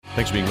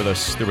Thanks for being with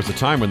us. There was a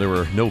time when there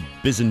were no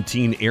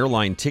Byzantine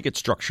airline ticket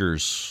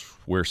structures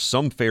where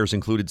some fares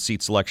included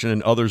seat selection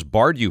and others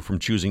barred you from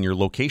choosing your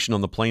location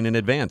on the plane in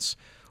advance,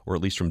 or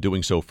at least from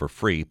doing so for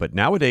free. But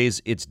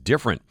nowadays, it's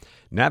different.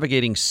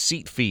 Navigating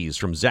seat fees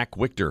from Zach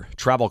Wichter,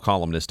 travel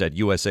columnist at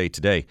USA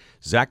Today.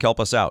 Zach, help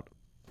us out.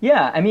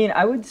 Yeah, I mean,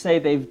 I would say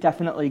they've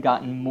definitely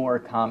gotten more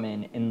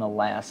common in the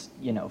last,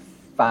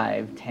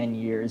 5-10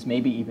 years,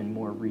 maybe even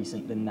more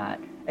recent than that.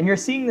 And you're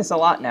seeing this a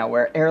lot now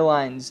where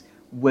airlines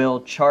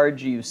will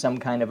charge you some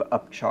kind of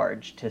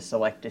upcharge to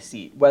select a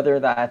seat, whether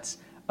that's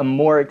a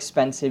more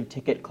expensive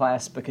ticket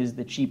class because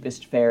the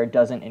cheapest fare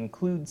doesn't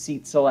include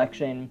seat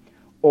selection,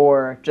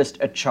 or just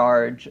a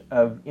charge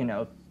of,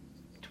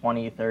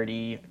 20,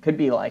 30, could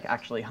be like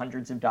actually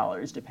hundreds of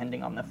dollars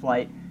depending on the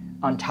flight,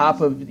 on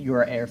top of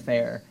your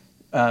airfare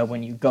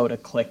when you go to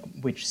click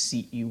which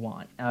seat you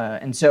want.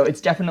 And so it's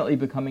definitely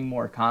becoming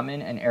more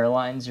common, and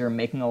airlines are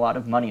making a lot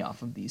of money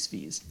off of these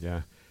fees.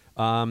 Yeah.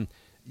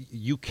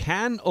 You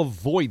can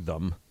avoid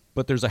them,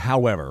 but there's a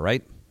however,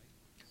 right?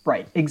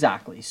 Right,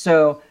 exactly.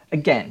 So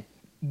again,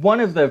 one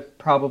of the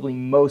probably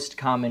most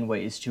common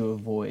ways to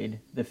avoid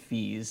the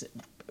fees,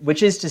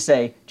 which is to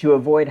say to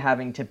avoid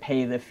having to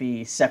pay the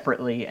fee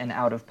separately and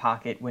out of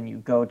pocket when you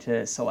go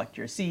to select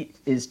your seat,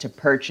 is to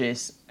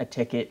purchase a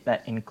ticket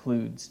that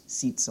includes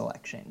seat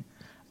selection.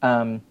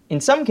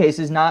 In some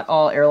cases, not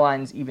all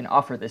airlines even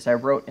offer this. I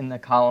wrote in the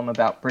column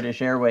about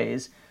British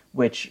Airways,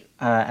 which,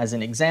 as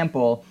an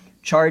example,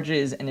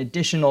 charges an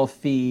additional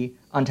fee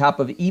on top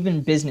of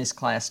even business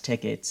class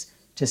tickets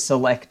to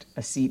select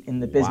a seat in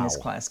the business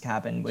class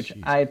cabin, which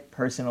I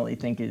personally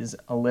think is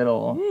a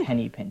little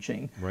penny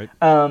pinching. Right.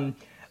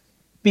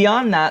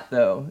 Beyond that,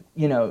 though,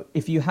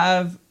 if you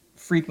have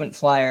frequent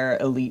flyer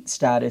elite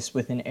status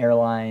with an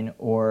airline,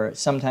 or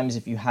sometimes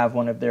if you have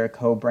one of their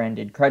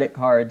co-branded credit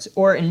cards,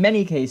 or in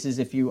many cases,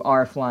 if you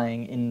are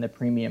flying in the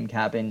premium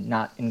cabin,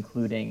 not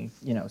including,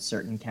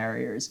 certain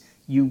carriers,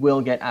 you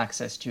will get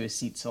access to a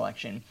seat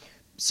selection.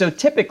 So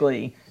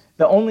typically,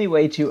 the only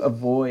way to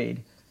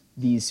avoid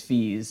these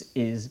fees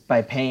is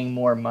by paying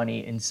more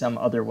money in some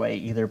other way,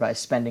 either by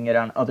spending it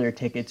on other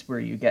tickets where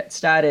you get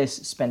status,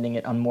 spending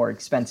it on more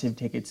expensive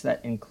tickets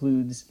that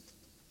includes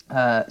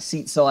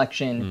seat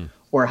selection,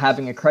 or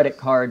having a credit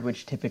card,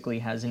 which typically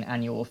has an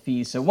annual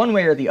fee. So one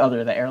way or the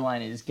other, the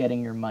airline is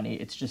getting your money.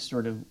 It's just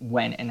sort of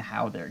when and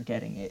how they're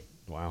getting it.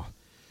 Wow.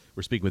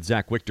 We're speaking with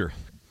Zach Wichter.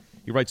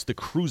 He writes the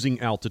cruising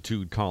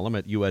altitude column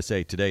at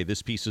USA Today.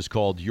 This piece is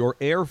called Your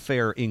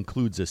Airfare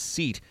Includes a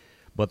Seat,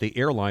 but the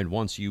airline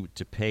wants you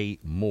to pay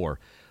more.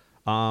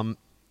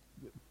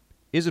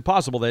 Is it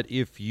possible that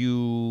if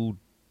you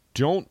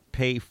don't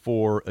pay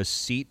for a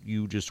seat,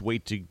 you just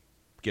wait to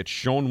get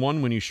shown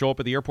one when you show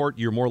up at the airport,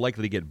 you're more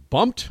likely to get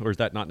bumped, or is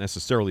that not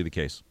necessarily the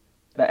case?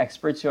 The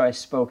experts who I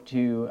spoke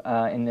to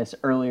in this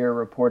earlier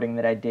reporting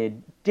that I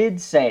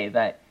did say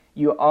that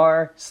you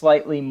are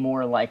slightly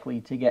more likely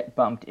to get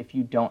bumped if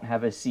you don't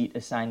have a seat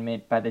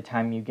assignment by the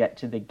time you get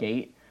to the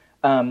gate.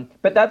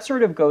 But that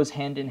sort of goes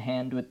hand in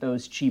hand with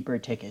those cheaper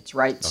tickets,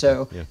 right? Okay,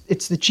 so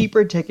It's the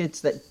cheaper tickets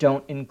that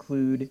don't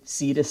include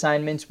seat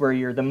assignments where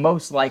you're the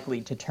most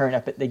likely to turn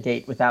up at the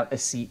gate without a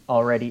seat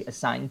already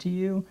assigned to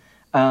you.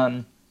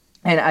 And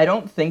I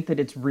don't think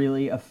that it's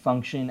really a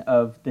function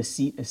of the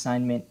seat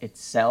assignment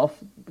itself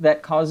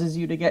that causes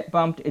you to get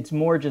bumped. It's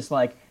more just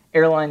like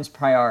airlines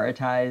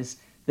prioritize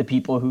the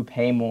people who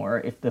pay more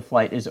if the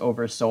flight is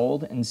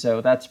oversold. And so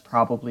that's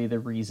probably the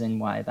reason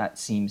why that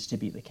seems to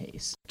be the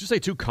case. Did you say,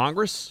 too,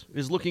 Congress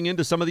is looking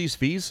into some of these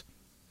fees?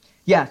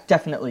 Yeah,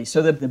 definitely.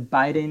 So the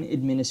Biden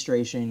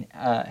administration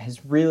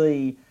has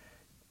really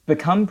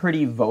become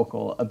pretty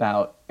vocal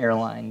about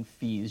airline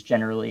fees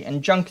generally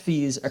and junk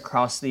fees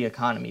across the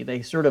economy.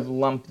 They sort of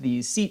lump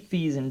these seat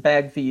fees and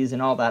bag fees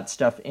and all that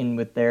stuff in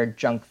with their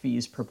junk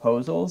fees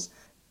proposals.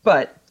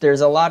 But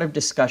there's a lot of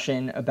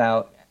discussion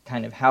about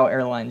kind of how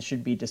airlines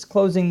should be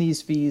disclosing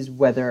these fees,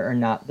 whether or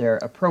not they're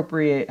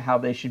appropriate, how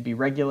they should be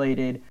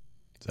regulated.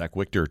 Zach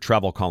Wichter,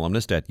 travel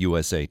columnist at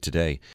USA Today.